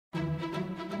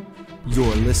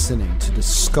You're listening to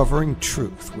Discovering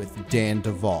Truth with Dan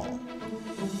Duvall.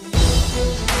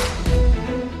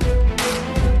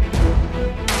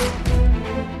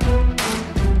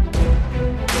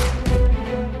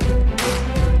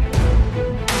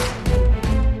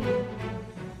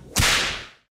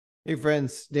 Hey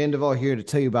friends, Dan Duvall here to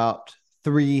tell you about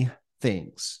three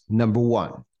things. Number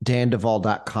one,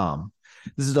 danduvall.com.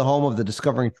 This is the home of the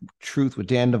Discovering Truth with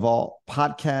Dan Duvall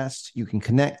podcast. You can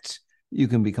connect. You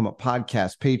can become a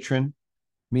podcast patron,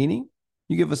 meaning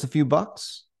you give us a few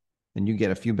bucks and you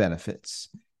get a few benefits.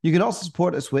 You can also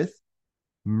support us with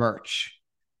merch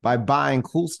by buying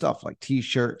cool stuff like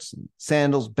t-shirts, and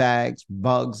sandals, bags,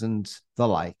 mugs, and the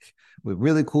like, with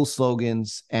really cool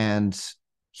slogans and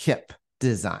hip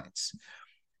designs.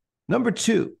 Number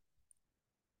two,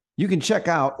 you can check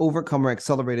out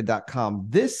overcomeraccelerated.com.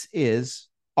 This is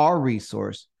our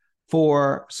resource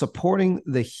for supporting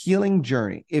the healing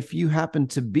journey. If you happen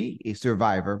to be a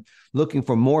survivor looking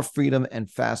for more freedom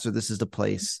and faster, this is the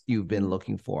place you've been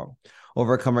looking for.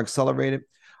 Overcomer Accelerated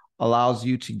allows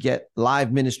you to get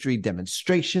live ministry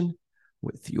demonstration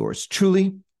with yours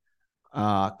truly,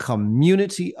 a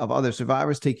community of other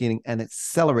survivors taking an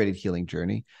accelerated healing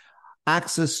journey,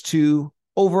 access to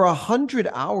over 100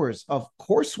 hours of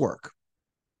coursework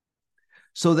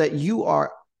so that you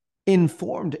are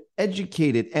informed,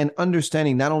 educated, and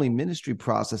understanding not only ministry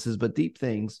processes, but deep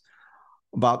things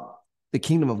about the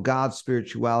kingdom of God,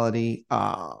 spirituality,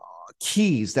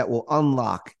 keys that will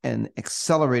unlock an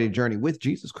accelerated journey with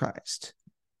Jesus Christ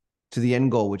to the end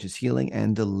goal, which is healing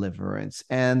and deliverance.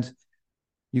 And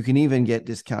you can even get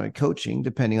discounted coaching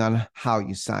depending on how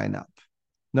you sign up.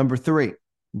 Number three,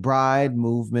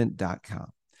 bridemovement.com.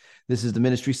 This is the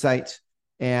ministry site.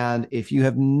 And if you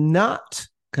have not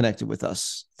connected with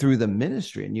us through the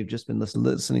ministry and you've just been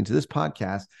listening to this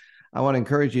podcast, I want to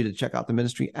encourage you to check out the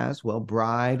ministry as well,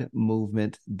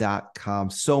 bridemovement.com.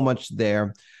 So much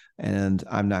there, and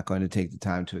I'm not going to take the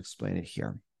time to explain it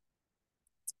here.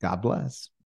 God bless.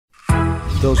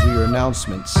 Those were your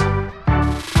announcements.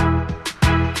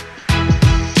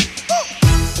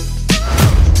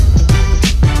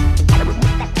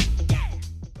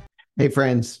 Hey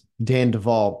friends, Dan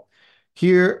Duvall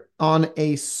here on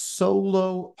a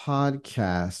solo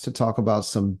podcast to talk about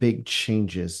some big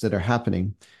changes that are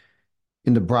happening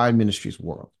in the Bride Ministries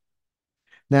world.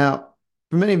 Now,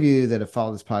 for many of you that have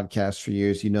followed this podcast for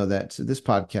years, you know that this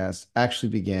podcast actually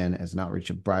began as an outreach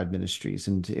of Bride Ministries.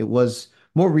 And it was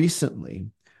more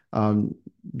recently,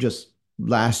 just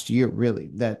last year, really,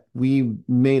 that we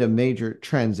made a major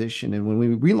transition. And when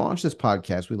we relaunched this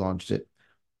podcast, we launched it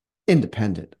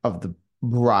independent of the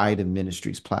Bride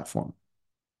Ministries platform.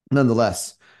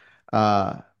 Nonetheless,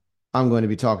 I'm going to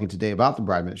be talking today about the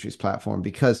Bride Ministries platform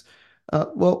because,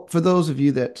 for those of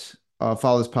you that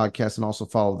follow this podcast and also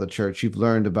follow the church, you've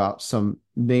learned about some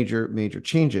major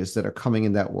changes that are coming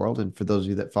in that world. And for those of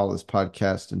you that follow this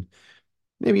podcast and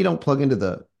maybe you don't plug into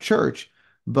the church,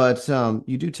 but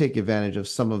you do take advantage of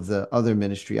some of the other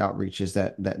ministry outreaches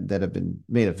that have been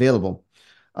made available,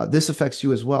 this affects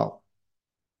you as well.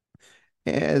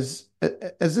 As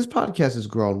this podcast has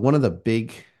grown, one of the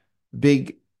big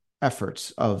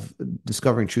efforts of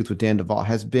Discovering Truth with Dan Duvall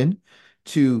has been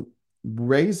to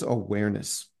raise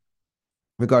awareness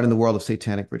regarding the world of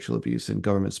satanic ritual abuse and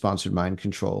government-sponsored mind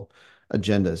control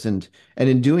agendas. And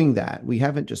in doing that, we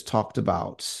haven't just talked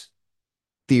about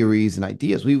theories and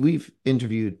ideas. We've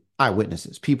interviewed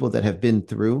eyewitnesses, people that have been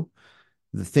through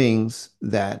the things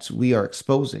that we are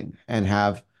exposing and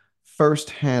have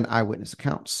firsthand eyewitness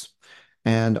accounts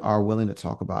and are willing to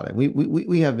talk about it.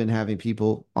 We have been having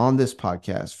people on this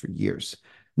podcast for years,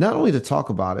 not only to talk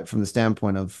about it from the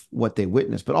standpoint of what they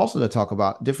witnessed, but also to talk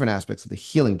about different aspects of the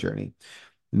healing journey.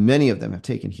 Many of them have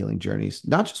taken healing journeys,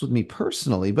 not just with me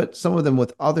personally, but some of them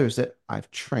with others that I've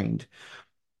trained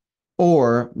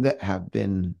or that have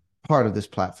been part of this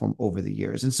platform over the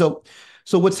years. And so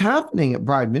what's happening at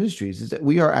Bride Ministries is that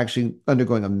we are actually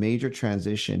undergoing a major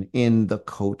transition in the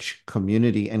coach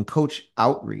community and coach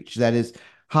outreach. That is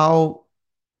how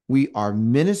we are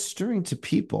ministering to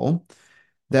people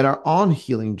that are on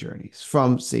healing journeys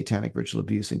from satanic ritual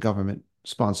abuse and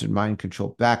government-sponsored mind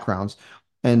control backgrounds.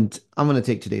 And I'm going to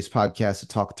take today's podcast to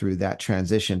talk through that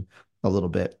transition a little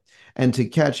bit and to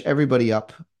catch everybody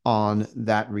up on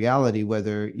that reality,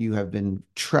 whether you have been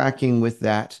tracking with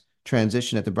that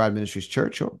transition at the Bride Ministries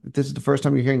Church, or if this is the first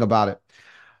time you're hearing about it.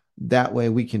 That way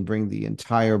we can bring the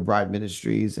entire Bride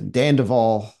Ministries and Dan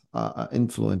Duvall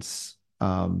influence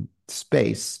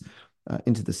space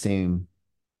into the same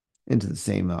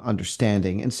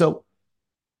understanding. And so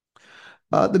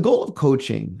the goal of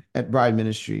coaching at Bride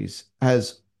Ministries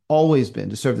has always been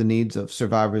to serve the needs of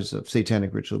survivors of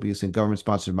satanic ritual abuse and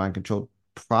government-sponsored mind control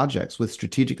projects with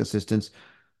strategic assistance,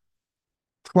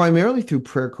 primarily through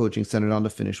prayer coaching centered on the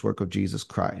finished work of Jesus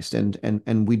Christ.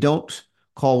 And we don't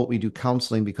call what we do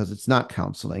counseling because it's not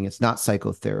counseling, it's not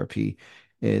psychotherapy,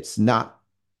 it's not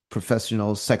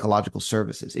professional psychological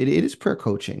services. It is prayer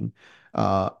coaching.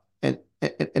 And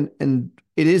it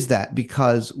is that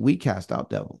because we cast out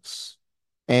devils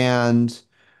and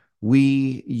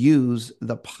we use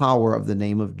the power of the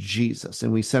name of Jesus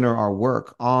and we center our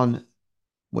work on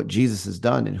what Jesus has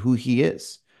done and who he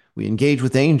is. We engage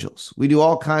with angels. We do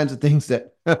all kinds of things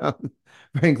that,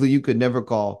 frankly, you could never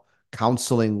call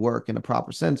counseling work in a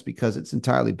proper sense because it's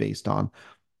entirely based on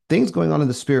things going on in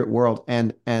the spirit world,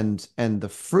 and the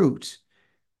fruit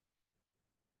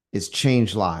is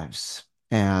changed lives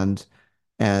and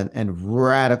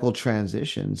radical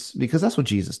transitions because that's what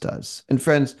Jesus does. And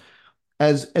friends,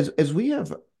 as we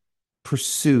have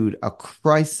pursued a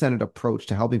Christ-centered approach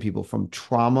to helping people from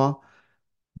trauma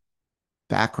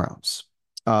backgrounds.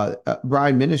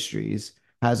 Bride Ministries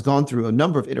has gone through a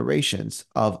number of iterations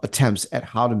of attempts at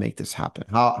how to make this happen,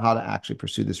 how to actually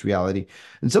pursue this reality.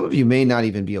 And some of you may not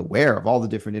even be aware of all the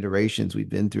different iterations we've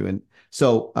been through. And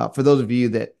so, for those of you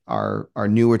that are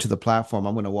newer to the platform,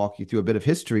 I'm going to walk you through a bit of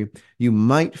history you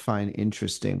might find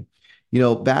interesting.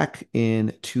 Back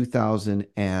in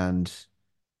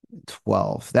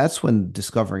 2012, that's when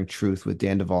Discovering Truth with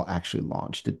Dan Duvall actually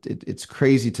launched. It's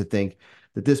crazy to think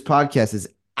that this podcast is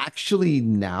actually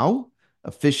now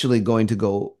officially going to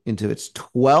go into its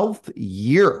 12th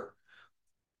year.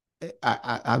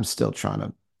 I'm still trying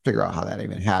to figure out how that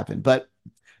even happened. But,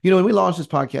 when we launched this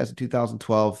podcast in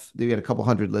 2012, we had a couple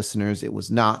hundred listeners. It was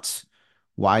not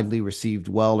widely received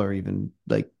well or even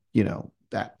that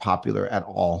popular at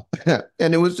all.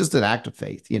 And it was just an act of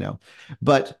faith.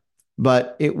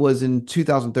 But it was in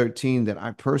 2013 that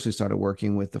I personally started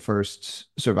working with the first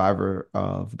survivor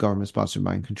of government-sponsored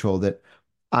mind control that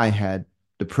I had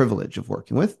the privilege of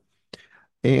working with.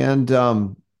 And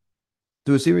through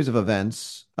a series of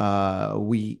events,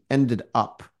 we ended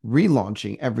up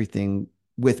relaunching everything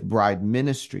with Bride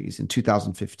Ministries in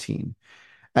 2015,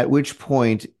 at which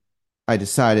point I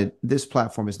decided this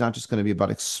platform is not just going to be about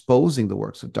exposing the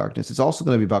works of darkness, it's also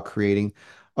going to be about creating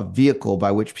a vehicle by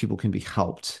which people can be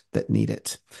helped that need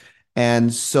it.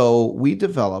 And so we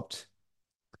developed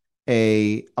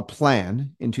a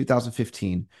plan in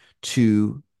 2015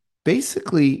 to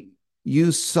basically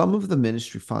use some of the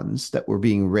ministry funds that were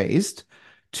being raised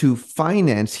to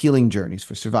finance healing journeys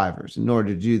for survivors. In order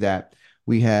to do that,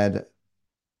 we had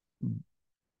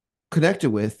connected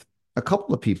with a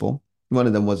couple of people. One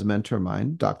of them was a mentor of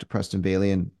mine, Dr. Preston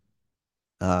Bailey, and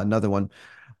another one.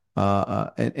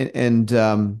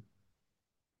 And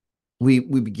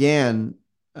we began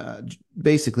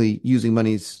basically using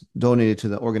monies donated to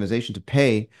the organization to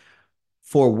pay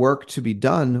for work to be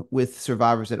done with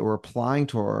survivors that were applying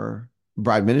to our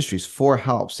Bride Ministries for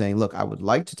help, saying, "Look, I would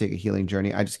like to take a healing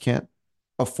journey. I just can't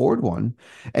afford one."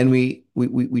 And we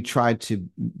tried to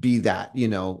be that,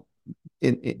 in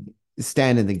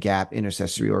stand in the gap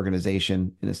intercessory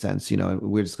organization in a sense.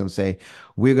 We're just going to say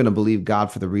we're going to believe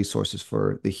God for the resources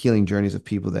for the healing journeys of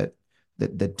people that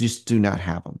just do not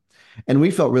have them. And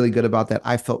we felt really good about that.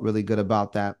 I felt really good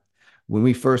about that. When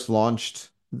we first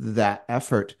launched that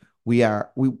effort, we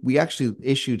actually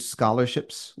issued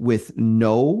scholarships with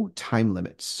no time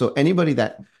limits. So anybody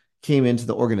that came into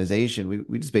the organization,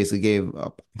 we just basically gave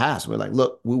a pass. We're like,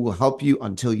 look, we will help you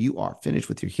until you are finished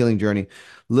with your healing journey.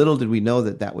 Little did we know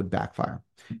that that would backfire.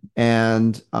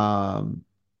 And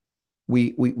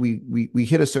we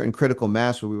hit a certain critical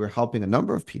mass where we were helping a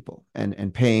number of people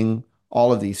and paying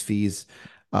all of these fees.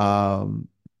 Um,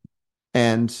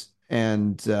 and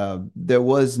there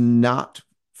was not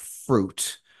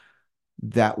fruit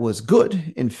that was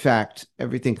good. In fact,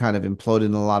 everything kind of imploded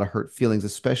in a lot of hurt feelings,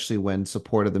 especially when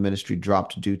support of the ministry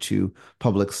dropped due to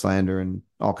public slander and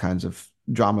all kinds of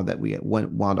drama that we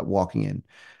wound up walking in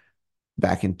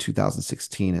back in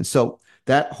 2016. And so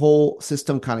that whole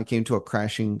system kind of came to a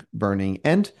crashing, burning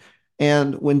end.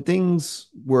 And when things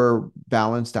were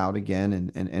balanced out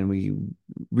again and we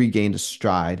regained a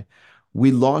stride,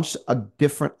 we launched a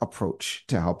different approach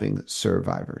to helping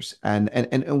survivors. And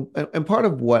part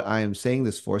of what I am saying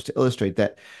this for is to illustrate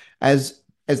that as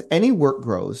any work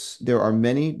grows, there are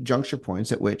many juncture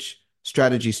points at which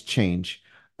strategies change,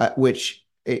 at which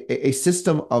a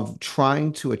system of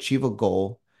trying to achieve a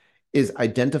goal is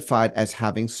identified as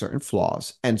having certain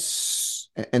flaws, and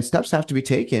steps have to be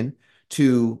taken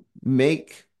to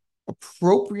make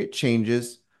appropriate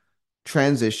changes,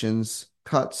 transitions,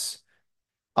 cuts,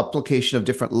 application of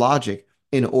different logic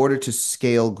in order to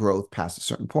scale growth past a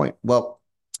certain point. Well,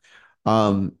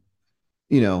 um,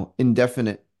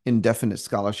 indefinite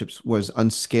scholarships was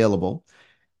unscalable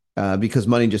because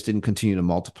money just didn't continue to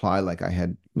multiply like I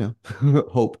had,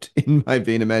 hoped in my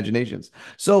vain imaginations.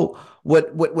 So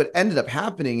what ended up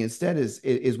happening instead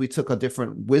is we took a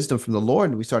different wisdom from the Lord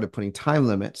and we started putting time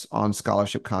limits on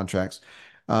scholarship contracts,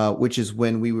 which is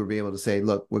when we were able to say,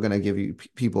 look, we're going to give you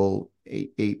people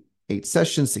eight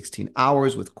sessions, 16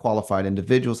 hours with qualified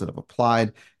individuals that have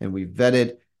applied and we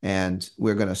vetted, and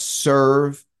we're going to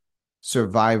serve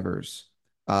survivors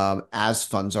as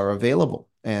funds are available.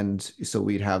 And so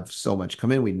we'd have so much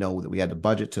come in. We know that we had the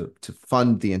budget to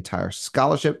fund the entire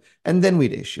scholarship, and then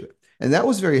we'd issue it. And that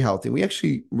was very healthy. We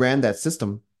actually ran that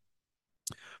system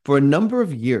for a number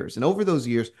of years. And over those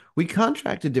years, we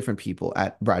contracted different people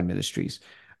at Bride Ministries.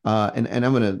 And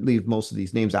I'm going to leave most of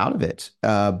these names out of it.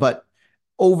 But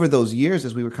over those years,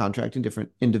 as we were contracting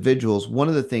different individuals, one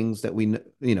of the things that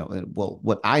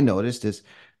what I noticed is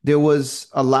there was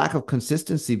a lack of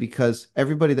consistency because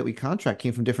everybody that we contract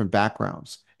came from different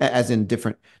backgrounds, as in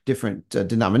different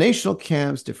denominational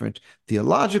camps, different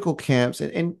theological camps,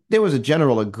 and there was a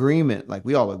general agreement, like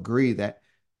we all agree that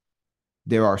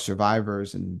there are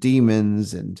survivors and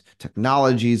demons and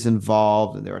technologies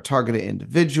involved, and there are targeted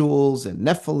individuals and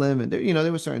Nephilim, and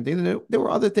there were certain things. And there were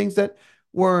other things that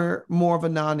were more of a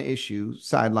non-issue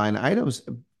sideline items.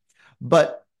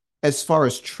 But as far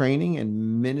as training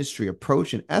and ministry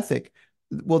approach and ethic,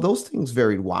 well, those things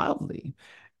varied wildly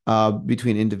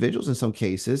between individuals in some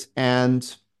cases.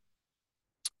 And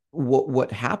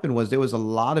what happened was there was a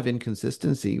lot of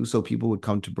inconsistency. So people would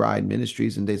come to Bride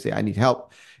Ministries and they say, I need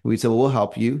help. And we'd say, well, we'll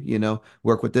help you,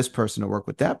 work with this person or work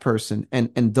with that person.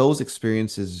 And those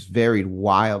experiences varied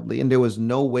wildly. And there was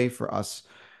no way for us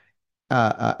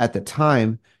at the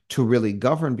time to really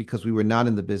govern because we were not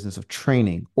in the business of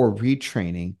training or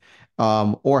retraining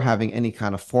or having any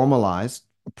kind of formalized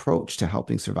approach to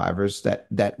helping survivors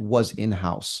that was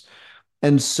in-house.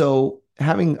 And so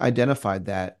having identified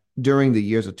that during the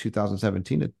years of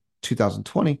 2017 to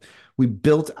 2020, we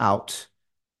built out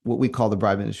what we call the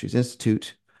Bride Ministries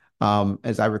Institute.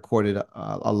 As I recorded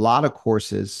a lot of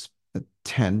courses,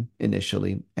 10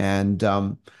 initially, and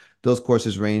those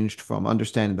courses ranged from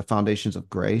understanding the foundations of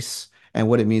grace and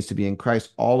what it means to be in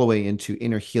Christ, all the way into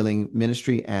inner healing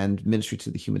ministry and ministry to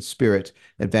the human spirit,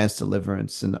 advanced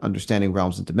deliverance, and understanding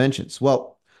realms and dimensions.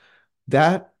 Well,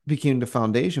 that became the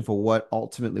foundation for what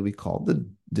ultimately we called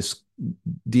this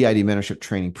DID mentorship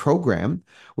training program,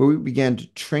 where we began to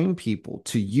train people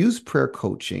to use prayer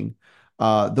coaching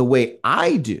the way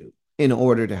I do in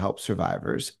order to help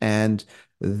survivors. And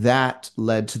that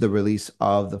led to the release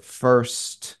of the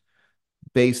first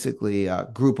basically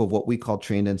group of what we call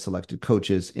trained and selected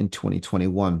coaches in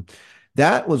 2021.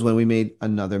 That was when we made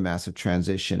another massive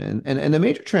transition. And a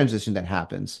major transition that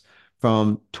happens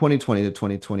from 2020 to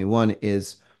 2021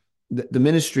 is the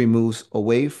ministry moves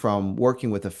away from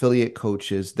working with affiliate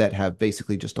coaches that have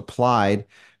basically just applied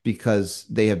because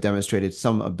they have demonstrated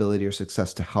some ability or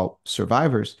success to help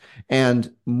survivors,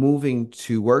 and moving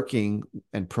to working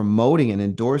and promoting and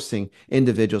endorsing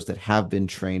individuals that have been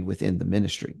trained within the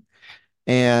ministry.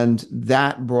 And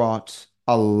that brought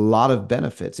a lot of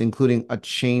benefits, including a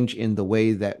change in the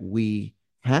way that we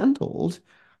handled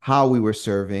how we were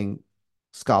serving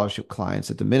scholarship clients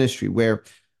at the ministry, where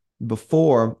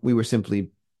before we were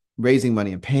simply raising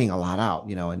money and paying a lot out,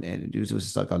 and it was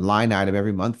just like a line item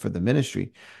every month for the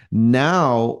ministry.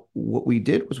 Now, what we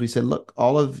did was we said, look,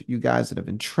 all of you guys that have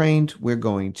been trained, we're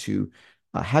going to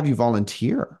have you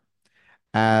volunteer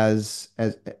as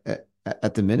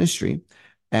at the ministry,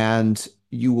 and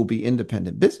you will be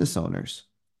independent business owners.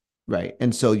 Right.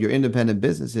 And so your independent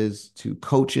business is to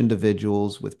coach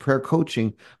individuals with prayer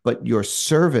coaching, but your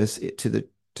service to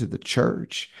the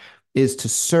church is to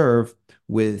serve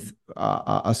with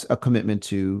a commitment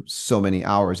to so many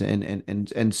hours.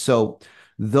 And so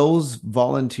those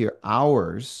volunteer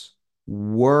hours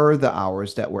were the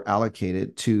hours that were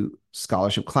allocated to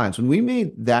scholarship clients. When we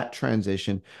made that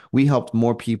transition, we helped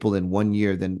more people in 1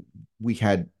 year than we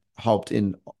had helped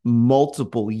in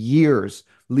multiple years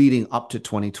leading up to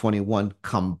 2021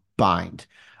 combined.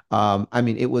 I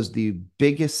mean, it was the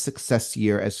biggest success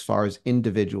year as far as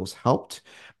individuals helped.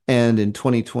 And in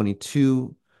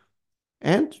 2022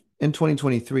 and in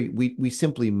 2023, we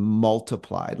simply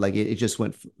multiplied. Like it just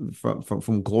went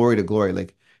from glory to glory.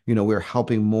 Like, we're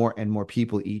helping more and more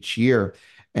people each year,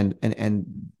 and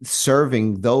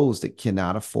serving those that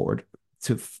cannot afford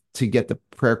to get the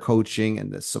prayer coaching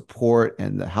and the support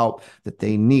and the help that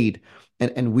they need.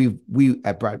 And we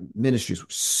at Bride Ministries were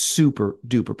super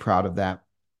duper proud of that.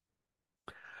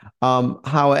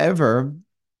 However,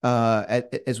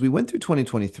 as we went through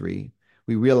 2023,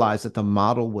 we realized that the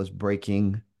model was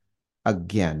breaking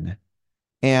again.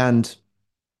 And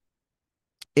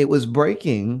it was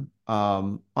breaking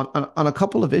on a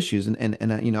couple of issues. And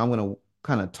I'm going to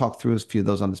kind of talk through a few of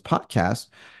those on this podcast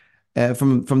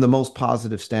from the most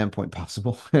positive standpoint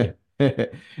possible.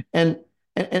 And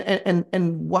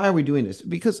and why are we doing this?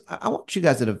 Because I want you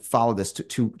guys that have followed this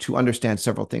to understand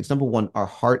several things. Number one, our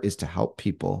heart is to help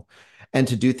people and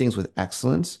to do things with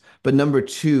excellence. But number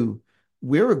two,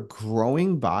 we're a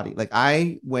growing body. Like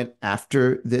I went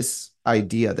after this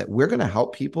idea that we're going to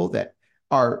help people that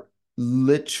are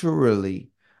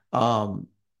literally um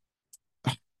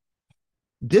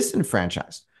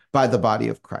disenfranchised by the body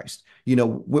of Christ.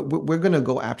 We're going to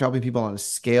go after helping people on a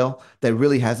scale that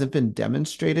really hasn't been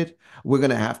demonstrated. We're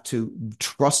going to have to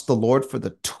trust the Lord for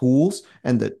the tools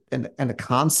and the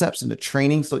concepts and the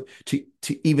training so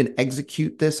to even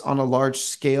execute this on a large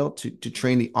scale to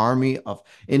train the army of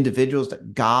individuals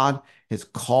that God has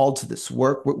called to this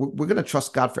work. We're going to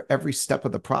trust God for every step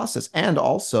of the process and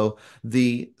also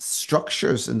the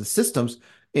structures and the systems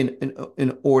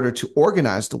in order to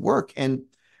organize the work. And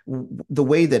the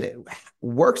way that it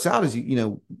works out is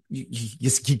you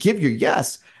give your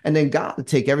yes, and then God to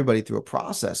take everybody through a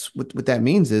process. What that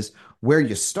means is where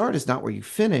you start is not where you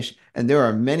finish, and there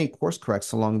are many course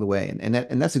corrects along the way,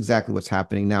 and that's exactly what's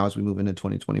happening now as we move into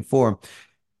 2024.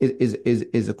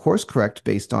 Is a course correct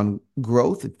based on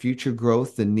growth and future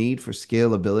growth, the need for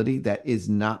scalability that is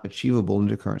not achievable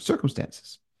under current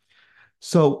circumstances.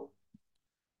 So,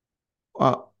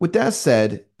 with that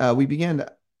said, we began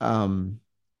to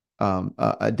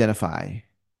identify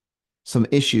some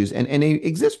issues, and they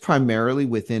exist primarily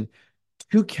within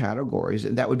two categories,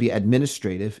 and that would be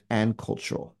administrative and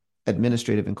cultural.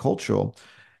 Administrative and cultural,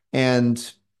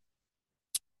 and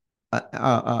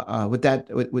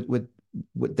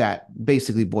what that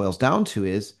basically boils down to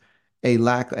is a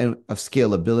lack of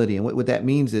scalability. And what that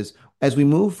means is as we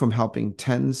move from helping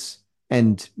tens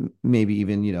and maybe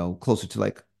even, closer to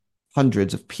like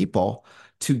hundreds of people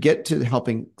to get to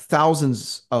helping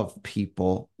thousands of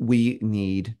people, we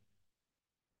need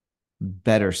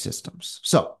better systems.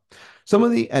 So some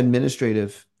of the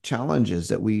administrative challenges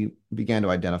that we began to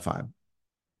identify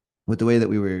with the way that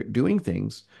we were doing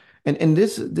things. And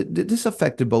this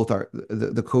affected both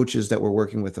the coaches that were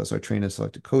working with us, our trained and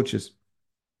selected coaches,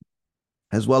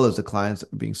 as well as the clients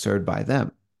that were being served by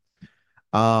them.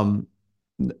 Um,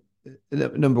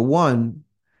 Number one,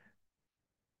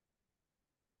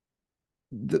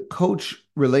 the coach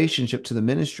relationship to the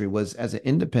ministry was as an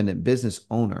independent business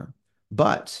owner,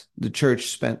 but the church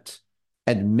spent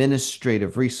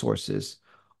administrative resources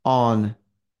on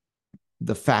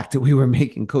the fact that we were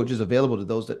making coaches available to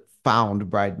those that found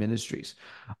Bride Ministries,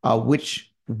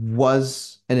 which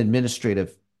was an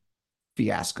administrative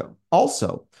fiasco.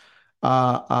 Also,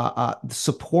 the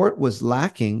support was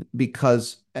lacking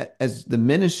because as the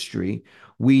ministry,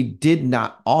 we did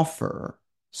not offer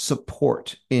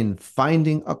support in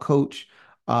finding a coach.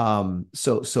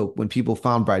 So when people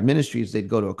found Bride Ministries, they'd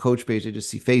go to a coach page, they just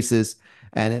see faces,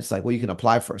 and it's like, well, you can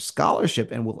apply for a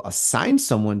scholarship and we'll assign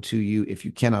someone to you if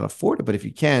you cannot afford it. But if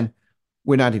you can,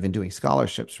 we're not even doing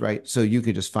scholarships, right? So you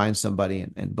could just find somebody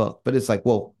and book. But it's like,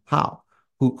 well, how?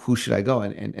 Who should I go?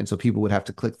 And so people would have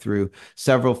to click through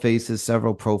several faces,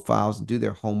 several profiles, and do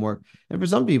their homework. And for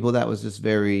some people, that was just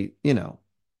very,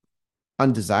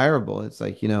 undesirable. It's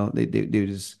like, they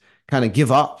just kind of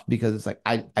give up because it's like,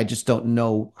 I just don't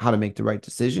know how to make the right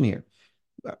decision here.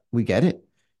 We get it,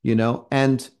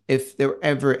 and if there were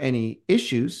ever any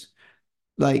issues,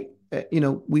 like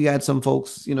we had some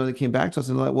folks that came back to us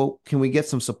and like, well, can we get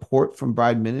some support from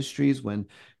Bride Ministries when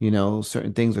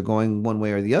certain things are going one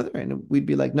way or the other? And we'd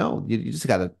be like, no, you just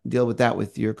got to deal with that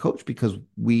with your coach because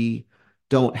we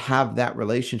don't have that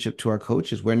relationship to our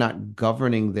coaches. We're not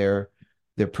governing their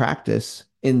practice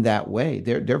in that way.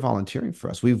 They're volunteering for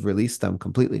us. We've released them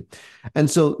completely. And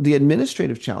so the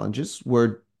administrative challenges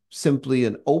were simply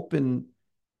an open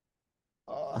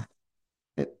uh,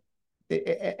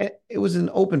 it was an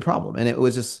open problem, and it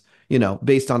was just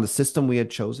based on the system we had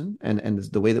chosen and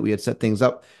the way that we had set things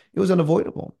up, it was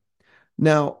unavoidable.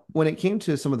 Now when it came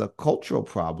to some of the cultural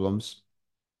problems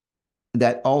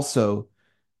that also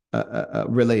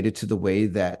related to the way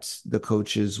that the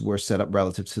coaches were set up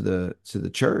relative to the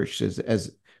church,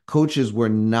 as coaches were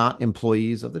not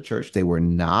employees of the church, they were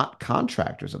not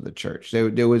contractors of the church.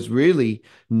 There was really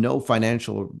no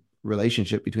financial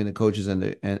relationship between the coaches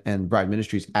and Bride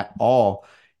Ministries at all.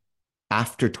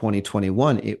 After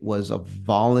 2021, it was a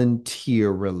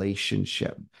volunteer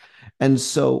relationship. And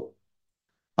so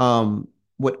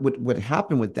what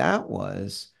happened with that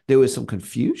was there was some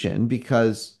confusion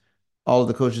because all of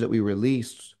the coaches that we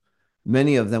released,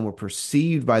 many of them were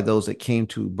perceived by those that came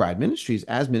to Bride Ministries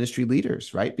as ministry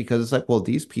leaders, right? Because it's like, well,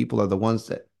 these people are the ones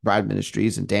that Bride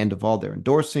Ministries and Dan Duvall, they're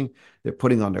endorsing, they're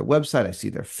putting on their website. I see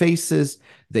their faces.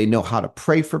 They know how to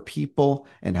pray for people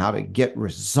and how to get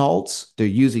results. They're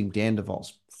using Dan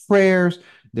Duvall's prayers.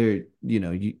 They're,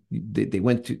 they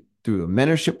went through a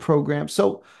mentorship program.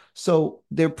 So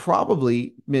they're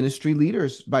probably ministry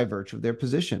leaders by virtue of their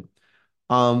position.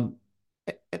 Um,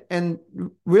 and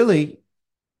really,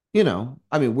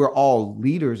 I mean, we're all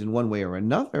leaders in one way or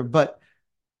another, but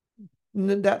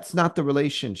that's not the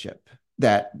relationship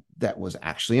that was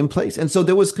actually in place. And so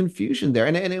there was confusion there,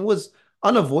 and it was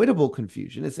unavoidable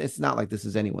confusion. It's not like this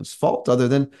is anyone's fault other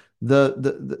than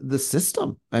the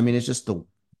system. I mean, it's just the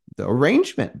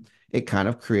arrangement. It kind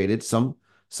of created some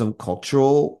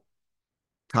cultural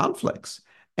conflicts.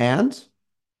 And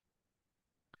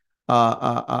uh,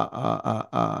 uh,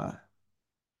 uh,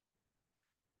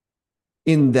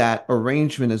 in that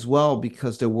arrangement as well,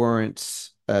 because there weren't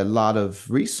a lot of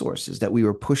resources that we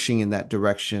were pushing in that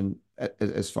direction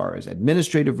as far as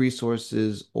administrative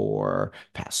resources or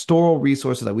pastoral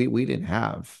resources that we didn't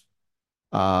have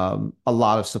a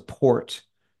lot of support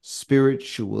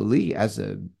spiritually as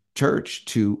a church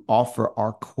to offer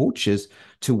our coaches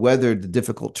to weather the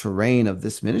difficult terrain of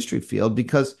this ministry field.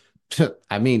 Because,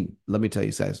 I mean, let me tell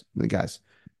you guys,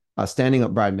 standing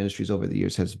up Bride Ministries over the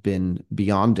years has been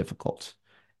beyond difficult.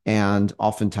 And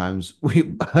oftentimes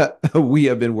we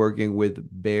have been working with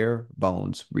bare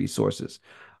bones resources.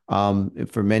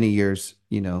 For many years,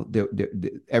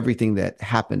 everything that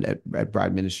happened at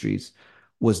Bride Ministries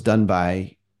was done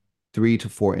by 3 to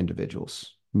 4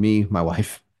 individuals, me, my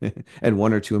wife, and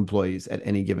 1 or 2 employees at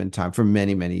any given time for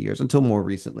many, many years until more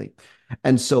recently.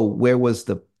 And so where was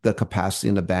the capacity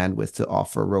and the bandwidth to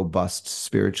offer robust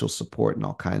spiritual support and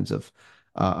all kinds of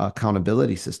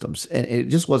accountability systems? And it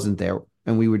just wasn't there.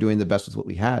 And we were doing the best with what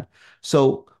we had.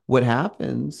 So what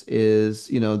happens is,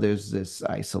 there's this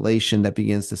isolation that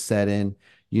begins to set in,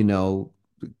 you know,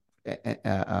 uh, uh,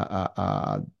 uh,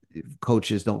 uh,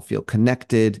 coaches don't feel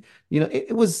connected.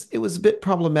 It was a bit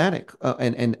problematic,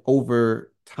 and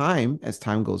over time, as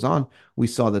time goes on, we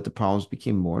saw that the problems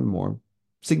became more and more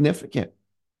significant,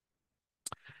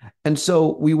 and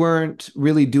so we weren't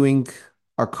really doing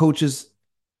our coaches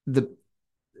the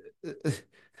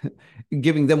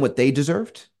giving them what they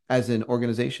deserved as an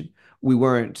organization. We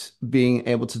weren't being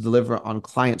able to deliver on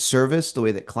client service the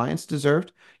way that clients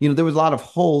deserved. There was a lot of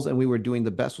holes, and we were doing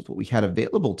the best with what we had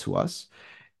available to us.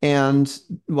 And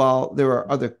while there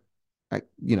are other,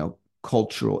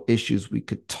 cultural issues we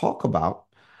could talk about,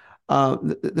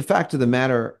 the fact of the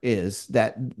matter is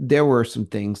that there were some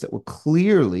things that were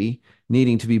clearly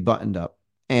needing to be buttoned up.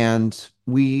 And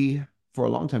we, for a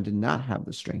long time, did not have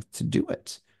the strength to do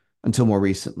it until more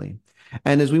recently.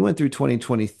 And as we went through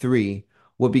 2023,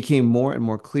 what became more and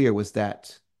more clear was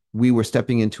that we were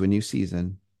stepping into a new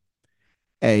season,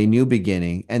 a new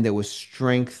beginning, and there was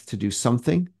strength to do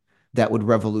something that would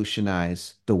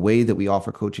revolutionize the way that we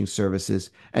offer coaching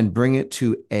services and bring it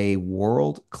to a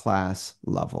world-class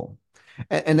level.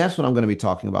 And that's what I'm going to be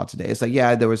talking about today. It's like,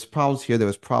 yeah, there was problems here, there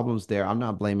was problems there. I'm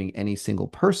not blaming any single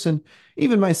person,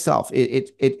 even myself.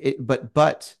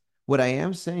 But what I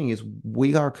am saying is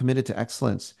we are committed to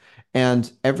excellence, and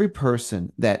every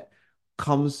person that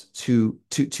comes to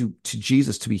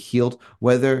Jesus to be healed,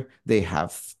 whether they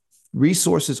have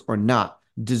resources or not,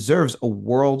 deserves a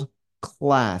world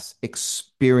class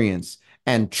experience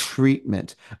and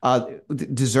treatment,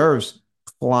 deserves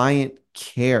client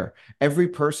care. Every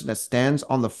person that stands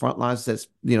on the front lines, says,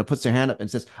 puts their hand up and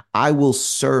says, I will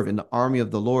serve in the army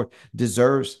of the Lord,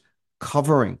 deserves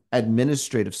covering,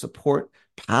 administrative support,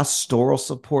 pastoral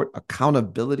support,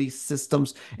 accountability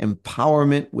systems,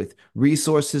 empowerment with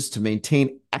resources to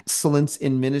maintain excellence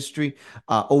in ministry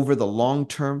over the long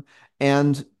term.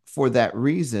 And for that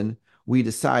reason, we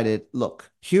decided,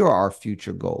 look, here are our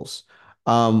future goals.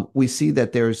 We see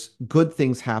that there's good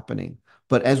things happening.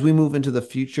 But as we move into the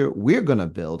future, we're going to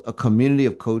build a community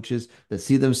of coaches that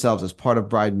see themselves as part of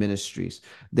Bride Ministries.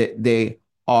 That they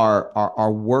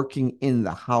are working in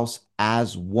the house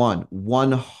as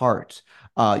one heart,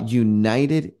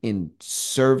 united in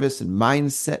service and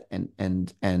mindset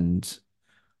and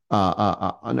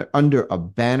under a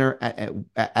banner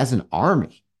as an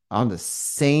army on the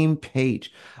same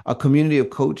page, a community of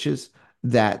coaches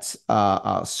that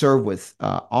serve with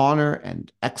honor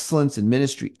and excellence in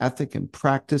ministry ethic and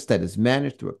practice that is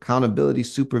managed through accountability,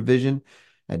 supervision,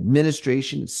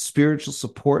 administration, and spiritual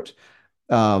support,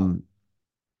 um,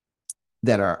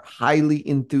 that are highly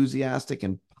enthusiastic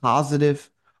and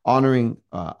positive, honoring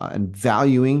and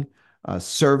valuing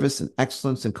service and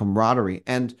excellence and camaraderie.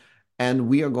 And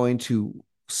we are going to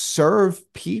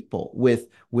serve people with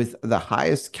the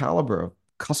highest caliber of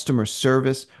customer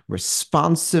service,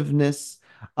 responsiveness,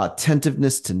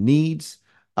 attentiveness to needs,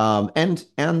 and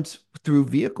through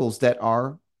vehicles that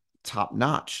are top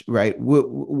notch, right? We're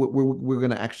going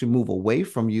to actually move away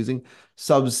from using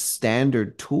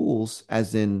substandard tools,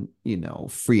 as in,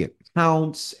 free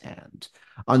accounts and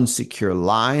unsecure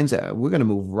lines. We're going to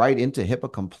move right into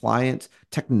HIPAA compliant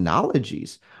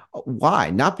technologies.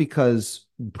 Why? Not because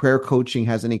prayer coaching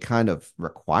has any kind of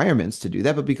requirements to do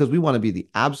that, but because we want to be the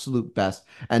absolute best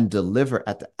and deliver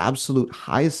at the absolute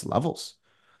highest levels.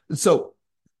 So,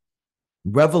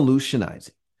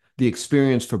 revolutionizing the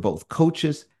experience for both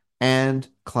coaches and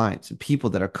clients and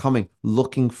people that are coming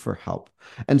looking for help.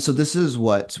 And so this is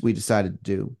what we decided to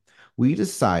do. We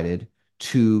decided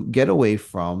to get away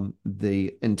from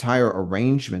the entire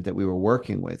arrangement that we were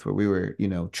working with, where we were,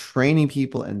 training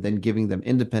people and then giving them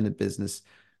independent business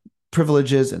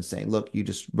privileges and saying, look, you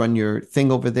just run your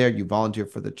thing over there. You volunteer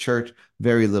for the church,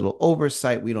 very little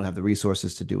oversight. We don't have the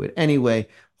resources to do it anyway.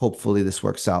 Hopefully, this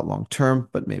works out long term,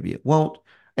 but maybe it won't.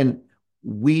 And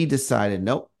we decided,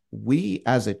 no, we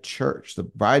as a church, the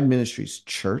Bride Ministries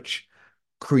Church,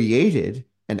 created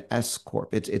an S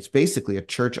Corp. It's basically a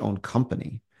church owned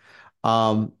company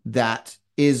that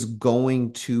is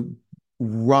going to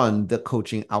run the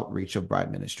coaching outreach of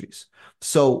Bride Ministries.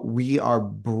 So we are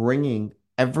bringing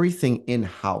everything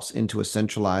in-house into a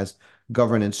centralized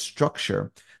governance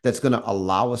structure that's going to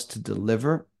allow us to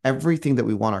deliver everything that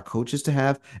we want our coaches to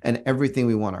have and everything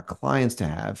we want our clients to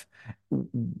have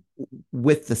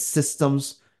with the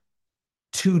systems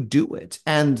to do it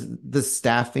and the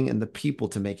staffing and the people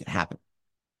to make it happen.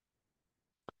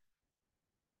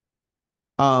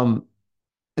 Um,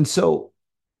 and so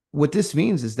what this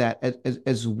means is that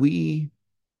as we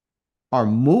are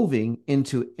moving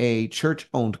into a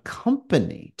church-owned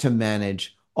company to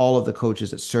manage all of the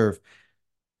coaches that serve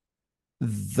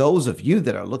those of you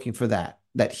that are looking for that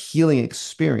healing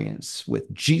experience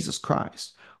with Jesus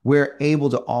Christ, we're able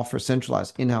to offer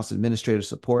centralized in-house administrative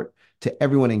support to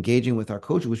everyone engaging with our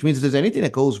coaches, which means if there's anything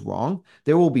that goes wrong,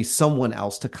 there will be someone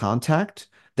else to contact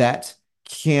that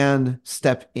can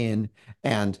step in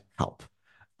and help.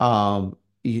 Um,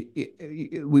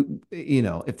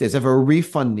 if there's ever a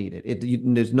refund needed,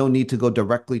 there's no need to go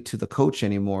directly to the coach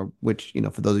anymore, which,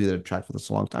 for those of you that have tried for this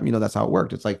a long time, that's how it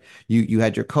worked. It's like you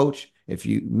had your coach. If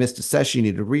you missed a session,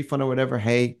 you needed a refund or whatever.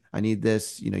 Hey, I need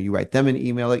this. You write them an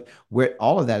email. Like where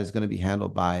all of that is going to be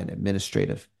handled by an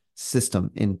administrative system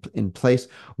in place.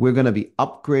 We're going to be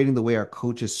upgrading the way our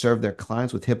coaches serve their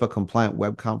clients with HIPAA compliant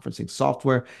web conferencing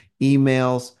software,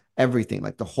 emails, everything.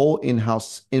 Like the whole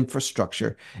in-house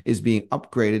infrastructure is being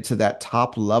upgraded to that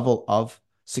top level of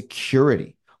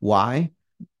security. Why?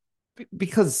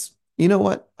 Because you know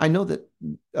what? I know that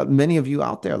many of you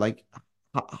out there, like,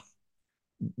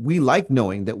 we like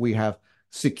knowing that we have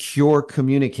secure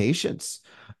communications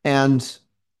and,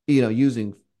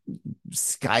 using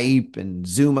Skype and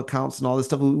Zoom accounts and all this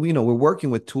stuff. We're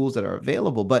working with tools that are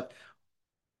available, but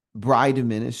Bride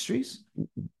Ministries,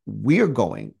 we are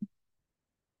going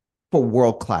for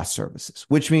world-class services,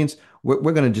 which means we're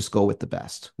going to just go with the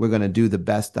best. We're going to do the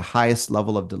best, the highest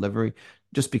level of delivery,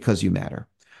 just because you matter.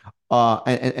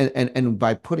 And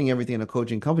by putting everything in a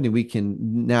coaching company, we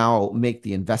can now make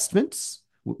the investments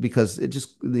because it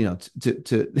just,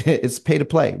 it's pay to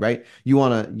play, right? You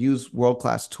want to use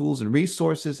world-class tools and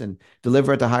resources and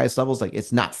deliver at the highest levels. Like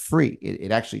it's not free.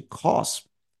 It actually costs,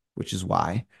 which is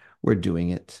why we're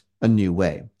doing it a new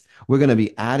way. We're going to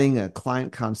be adding a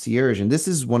client concierge. And this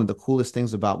is one of the coolest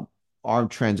things about our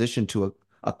transition to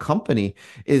a company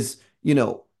is,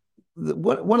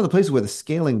 one of the places where the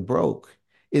scaling broke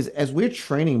is as we're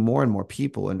training more and more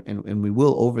people, and we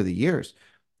will over the years.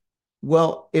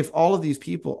 Well, if all of these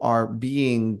people are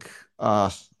being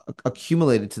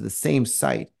accumulated to the same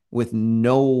site with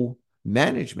no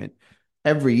management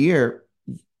every year,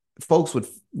 folks would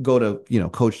go to,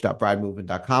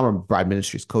 coach.bridemovement.com or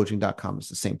brideministriescoaching.com. It's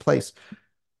the same place.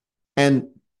 And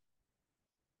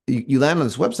you land on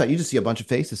this website, you just see a bunch of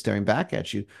faces staring back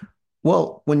at you.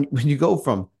 Well, when you go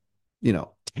from,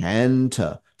 10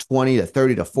 to 20 to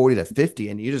 30 to 40 to 50,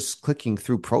 and you're just clicking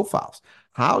through profiles,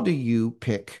 how do you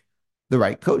pick the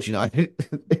right coach?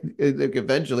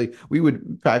 Eventually we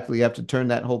would practically have to turn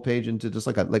that whole page into just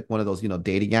like one of those,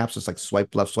 dating apps, just like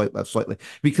swipe left, swipe left, swipe left,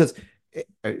 because,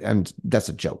 and that's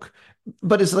a joke,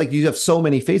 but it's like you have so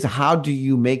many faces. How do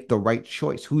you make the right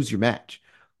choice? Who's your match?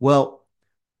 Well,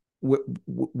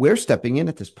 we're stepping in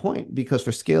at this point because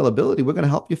for scalability, we're going to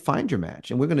help you find your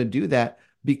match. And we're going to do that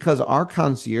because our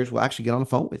concierge will actually get on the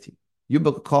phone with you. You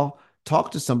book a call,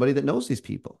 talk to somebody that knows these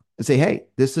people and say, hey,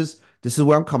 this is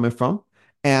where I'm coming from.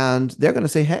 And they're going to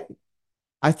say, hey,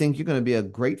 I think you're going to be a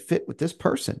great fit with this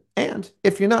person. And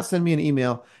if you're not, send me an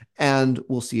email and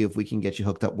we'll see if we can get you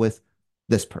hooked up with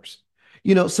this person.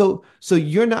 So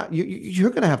you're not you're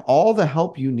going to have all the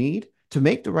help you need to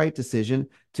make the right decision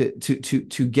to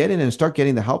get in and start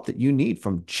getting the help that you need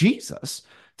from Jesus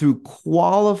through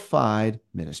qualified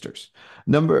ministers.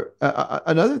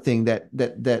 Another thing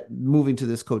that moving to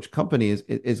this coach company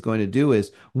is going to do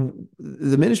is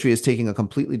the ministry is taking a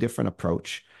completely different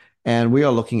approach, and we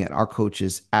are looking at our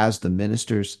coaches as the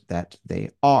ministers that they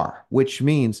are, which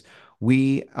means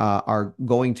we are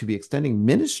going to be extending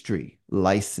ministry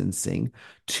licensing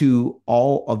to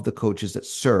all of the coaches that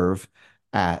serve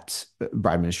at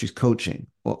Bride Ministries Coaching.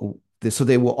 So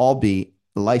they will all be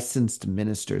licensed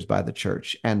ministers by the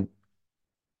church. And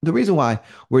the reason why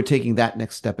we're taking that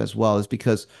next step as well is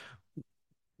because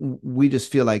we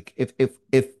just feel like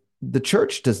if the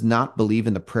church does not believe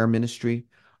in the prayer ministry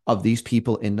of these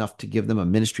people enough to give them a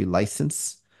ministry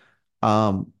license,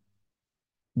 um,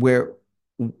 where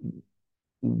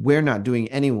we're not doing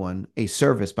anyone a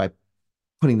service by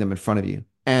putting them in front of you.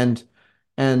 And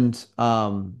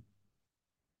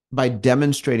by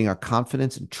demonstrating our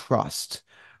confidence and trust,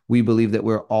 we believe that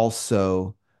we're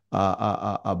also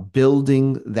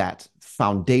building that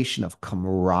foundation of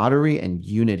camaraderie and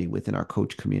unity within our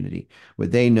coach community, where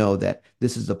they know that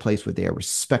this is a place where they are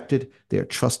respected, they are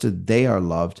trusted, they are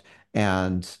loved.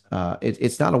 And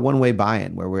it's not a one-way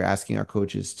buy-in where we're asking our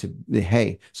coaches to,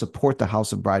 hey, support the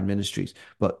House of Bride Ministries,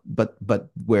 but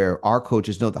where our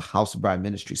coaches know the House of Bride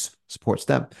Ministries supports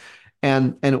them.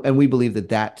 And we believe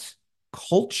that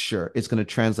culture is going to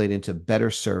translate into better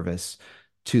service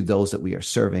to those that we are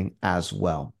serving as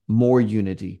well. More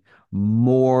unity,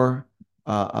 more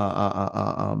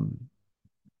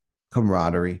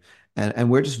camaraderie. And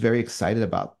we're just very excited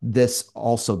about this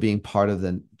also being part of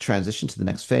the transition to the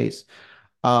next phase.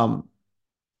 Um,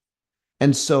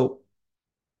 and so,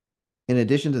 in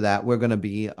addition to that, we're going to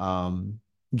be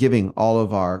giving all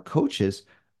of our coaches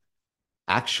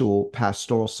actual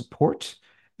pastoral support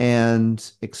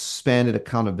and expanded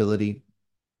accountability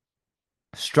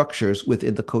structures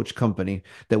within the coach company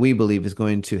that we believe is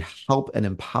going to help and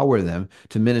empower them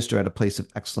to minister at a place of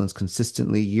excellence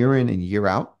consistently year in and year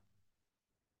out.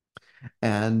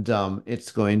 And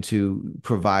it's going to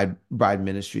provide Bride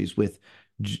Ministries with,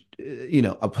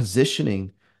 a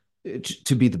positioning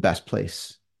to be the best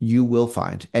place you will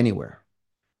find anywhere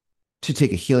to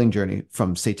take a healing journey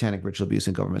from satanic ritual abuse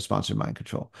and government sponsored mind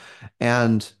control.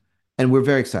 And and we're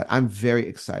very excited. I'm very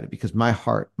excited because my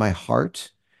heart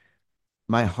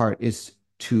is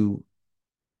to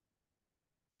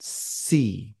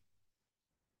see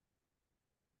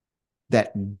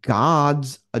that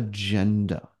God's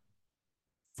agenda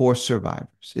for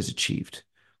survivors is achieved.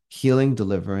 Healing,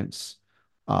 deliverance,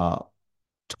 uh,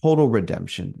 total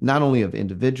redemption, not only of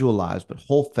individual lives, but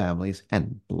whole families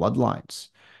and bloodlines.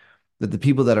 That the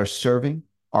people that are serving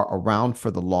are around for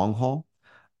the long haul,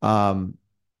 um,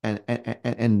 and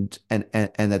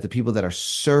that the people that are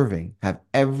serving have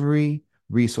every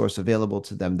resource available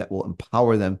to them that will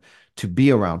empower them to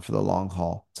be around for the long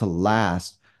haul, to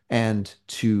last, and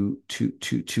to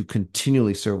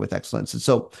continually serve with excellence. And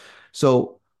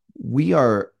so we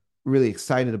are really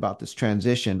excited about this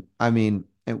transition. I mean,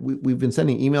 and we've been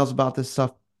sending emails about this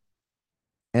stuff.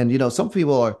 And some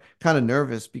people are kind of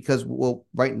nervous because, well,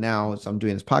 right now, as I'm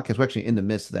doing this podcast, we're actually in the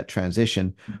midst of that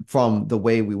transition from the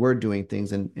way we were doing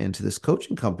things into this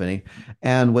coaching company.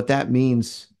 And what that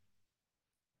means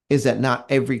is that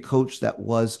not every coach that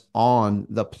was on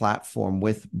the platform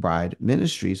with Bride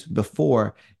Ministries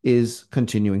before is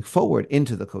continuing forward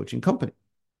into the coaching company.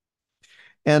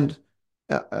 And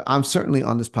I'm certainly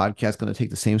on this podcast going to take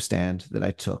the same stand that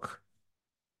I took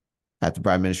at the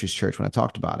Bride Ministries Church when I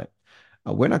talked about it.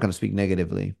 We're not going to speak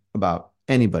negatively about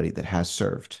anybody that has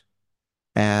served.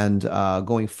 And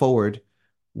going forward,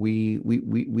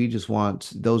 we just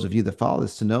want those of you that follow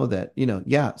this to know that,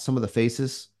 yeah, some of the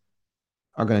faces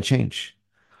are going to change.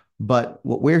 But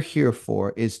what we're here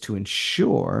for is to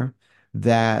ensure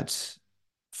that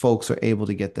folks are able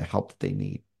to get the help that they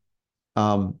need.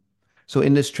 Um, so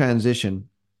in this transition,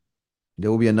 there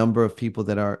will be a number of people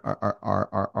that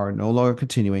are no longer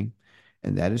continuing,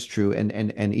 and that is true.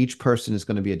 And each person is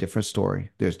going to be a different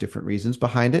story. There's different reasons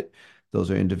behind it.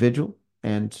 Those are individual,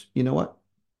 and you know what?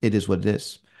 It is what it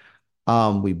is.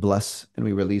 We bless and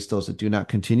we release those that do not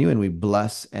continue, and we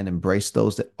bless and embrace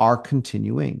those that are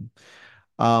continuing.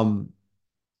 Um,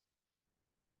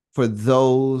 for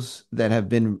those that have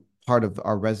been part of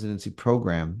our residency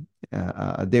program.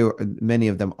 They were, many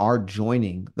of them are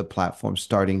joining the platform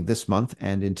starting this month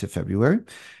and into February.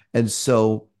 And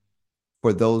so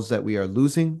for those that we are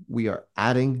losing, we are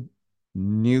adding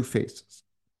new faces.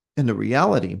 And the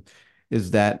reality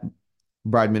is that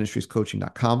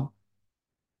brideministriescoaching.com,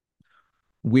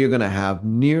 we are going to have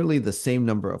nearly the same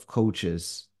number of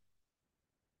coaches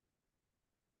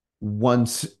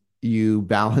once you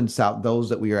balance out those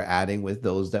that we are adding with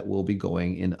those that will be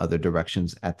going in other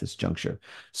directions at this juncture.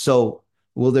 So,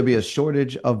 will there be a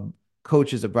shortage of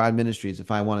coaches at Bride Ministries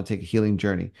if I want to take a healing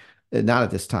journey? Not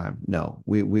at this time. No,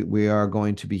 we are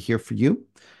going to be here for you.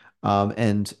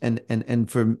 And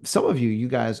for some of you, you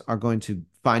guys are going to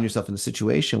find yourself in a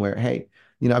situation where, hey,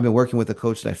 I've been working with a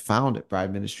coach that I found at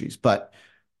Bride Ministries, but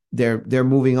they're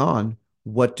moving on.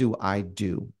 What do I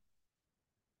do?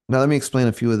 Now, let me explain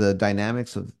a few of the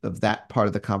dynamics of that part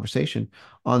of the conversation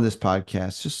on this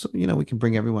podcast, just so we can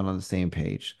bring everyone on the same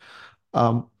page.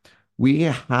 Um, we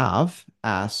have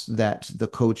asked that the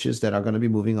coaches that are going to be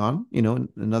moving on, in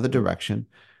another direction,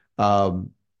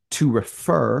 um, to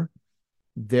refer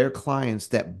their clients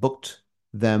that booked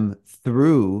them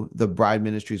through the Bride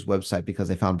Ministries website because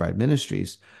they found Bride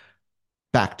Ministries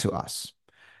back to us.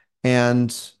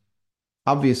 And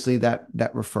obviously that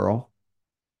referral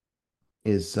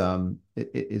is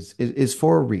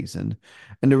for a reason.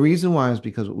 And the reason why is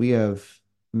because what we have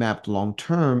mapped long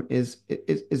term is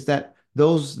that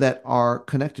those that are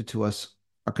connected to us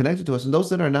are connected to us, and those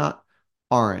that are not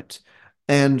aren't.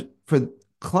 And for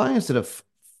clients that have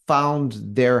found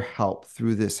their help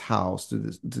through this house,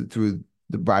 through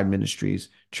the Bride Ministries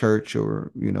church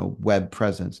or web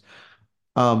presence,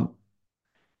 um,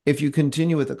 if you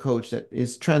continue with a coach that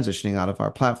is transitioning out of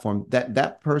our platform,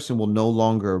 that person will no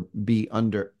longer be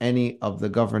under any of the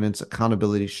governance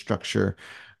accountability structure,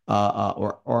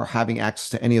 or having access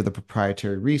to any of the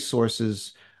proprietary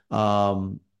resources,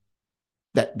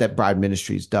 that Bride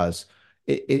Ministries does.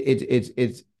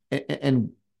 It's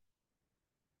and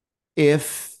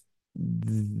if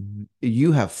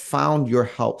you have found your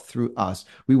help through us,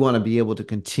 we want to be able to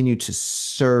continue to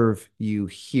serve you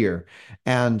here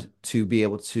and to be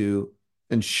able to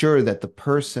ensure that the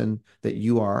person that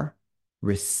you are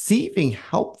receiving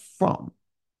help from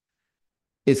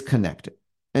is connected.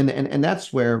 And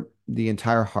that's where the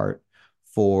entire heart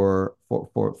for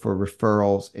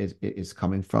referrals is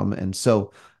coming from. And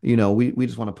so, we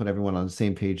just want to put everyone on the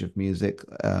same page of music.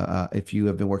 If you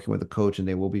have been working with a coach and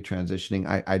they will be transitioning,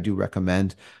 I do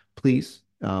recommend, please,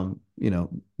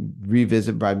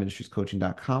 revisit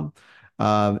brideministriescoaching.com.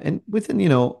 And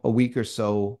within, a week or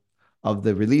so of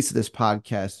the release of this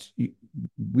podcast,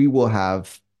 we will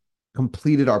have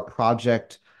completed our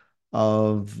project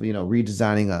of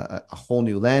redesigning a whole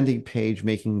new landing page,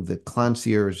 making the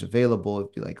concierge available.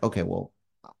 It'd be like, okay, well,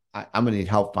 I'm gonna need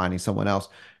help finding someone else.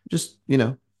 Just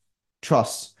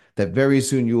trust that very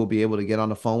soon you will be able to get on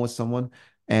the phone with someone,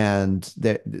 and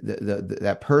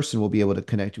that person will be able to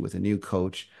connect you with a new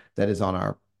coach that is on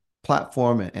our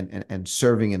platform and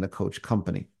serving in the coach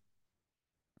company.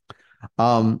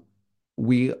 Um,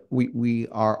 we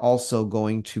are also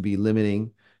going to be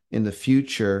limiting in the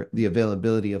future the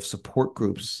availability of support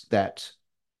groups that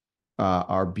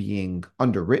are being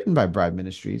underwritten by Bride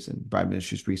Ministries and Bride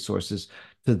Ministries resources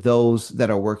to those that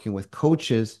are working with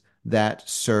coaches that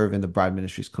serve in the Bride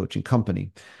Ministries coaching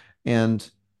company. And,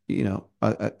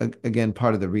 again,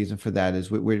 part of the reason for that is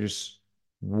we're just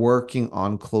working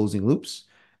on closing loops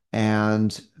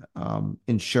and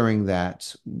ensuring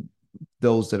that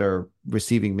those that are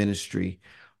receiving ministry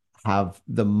have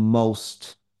the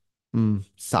most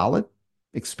solid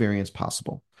experience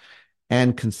possible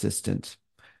and consistent.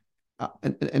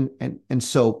 And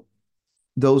so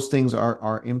those things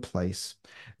are in place.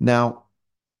 Now,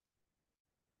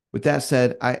 with that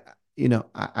said, I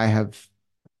have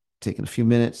taken a few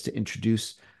minutes to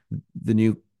introduce the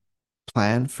new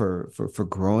plan for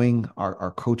growing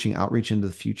our coaching outreach into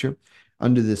the future.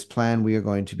 Under this plan, we are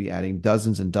going to be adding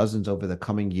dozens and dozens over the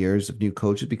coming years of new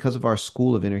coaches because of our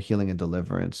School of Inner Healing and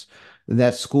Deliverance. In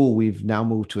that school, we've now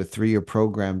moved to a 3-year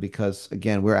program because,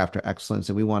 again, we're after excellence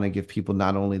and we want to give people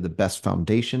not only the best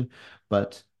foundation,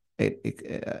 but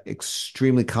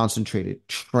extremely concentrated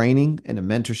training and a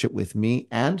mentorship with me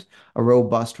and a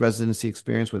robust residency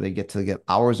experience where they get to get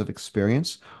hours of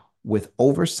experience with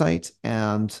oversight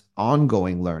and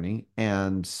ongoing learning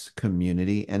and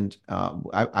community. And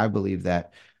I believe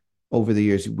that over the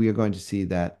years, we are going to see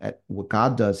that what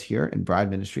God does here in Bride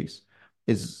Ministries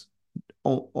is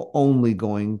only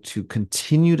going to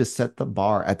continue to set the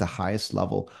bar at the highest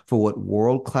level for what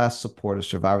world-class support of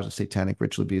survivors of satanic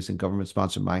ritual abuse and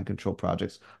government-sponsored mind control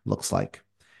projects looks like.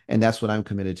 And that's what I'm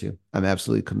committed to. I'm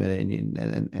absolutely committed.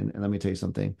 And let me tell you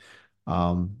something.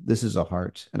 This is a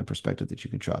heart and a perspective that you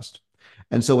can trust.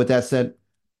 And so with that said,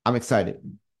 I'm excited.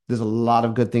 There's a lot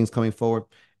of good things coming forward.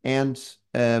 And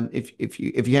if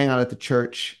you hang out at the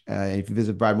church, if you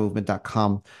visit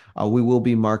bridemovement.com, we will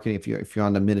be marketing if you're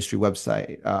on the ministry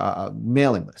website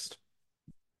mailing list.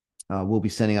 We'll be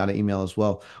sending out an email as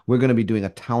well. We're going to be doing a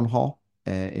town hall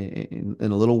in a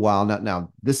little while.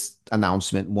 Now, this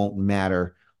announcement won't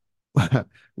matter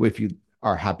if you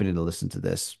are happening to listen to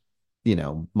this,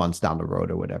 months down the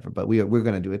road or whatever. But we're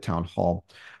going to do a town hall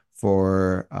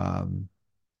for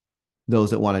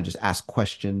those that want to just ask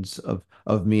questions of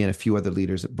me and a few other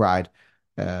leaders at Bride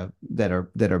that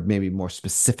are maybe more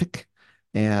specific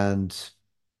and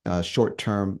short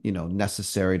term,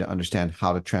 necessary to understand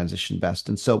how to transition best.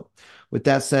 And so, with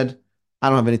that said, I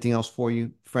don't have anything else for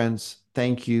you, friends.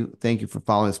 Thank you. Thank you for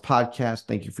following this podcast.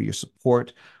 Thank you for your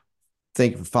support.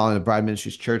 Thank you for following the Bride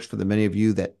Ministries Church. For the many of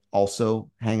you that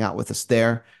also hang out with us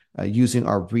there, using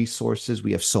our resources,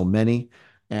 we have so many.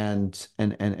 And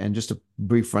just a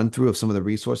brief run through of some of the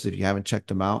resources, if you haven't checked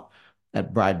them out,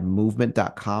 at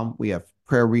bridemovement.com. We have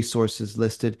prayer resources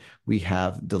listed. We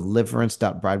have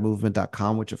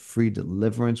deliverance.bridemovement.com, which is a free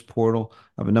deliverance portal.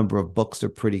 I have a number of books. They're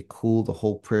pretty cool. The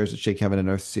whole Prayers that Shake Heaven and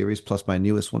Earth series, plus my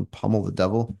newest one, Pummel the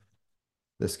Devil.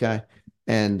 This guy.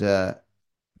 And, in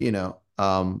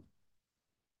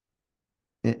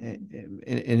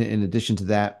addition to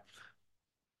that,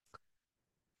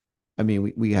 I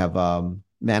mean, we have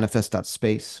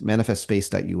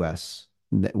manifestspace.us,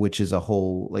 which is a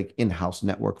whole like in-house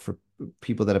network for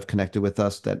people that have connected with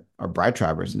us that are Bride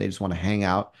Tribers and they just want to hang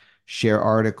out, share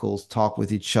articles, talk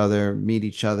with each other, meet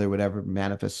each other, whatever.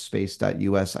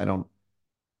 Manifestspace.us. I don't,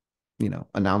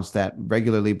 announce that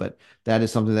regularly, but that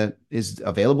is something that is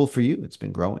available for you. It's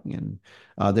been growing, and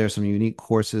there are some unique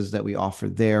courses that we offer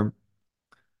there.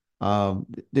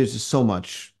 There's just so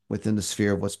much within the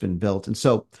sphere of what's been built. And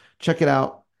so check it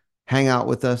out, hang out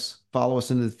with us, follow us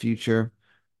into the future,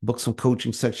 book some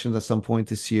coaching sections at some point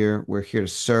this year. We're here to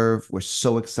serve. We're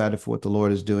so excited for what the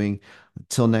Lord is doing.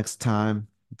 Until next time,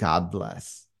 God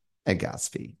bless and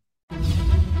Godspeed.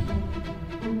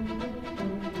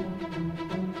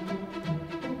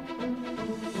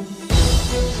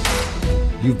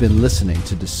 You've been listening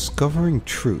to Discovering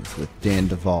Truth with Dan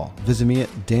Duvall. Visit me at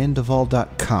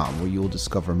danduvall.com, where you will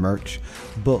discover merch,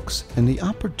 books, and the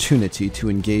opportunity to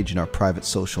engage in our private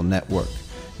social network.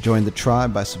 Join the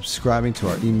tribe by subscribing to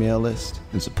our email list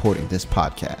and supporting this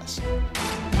podcast.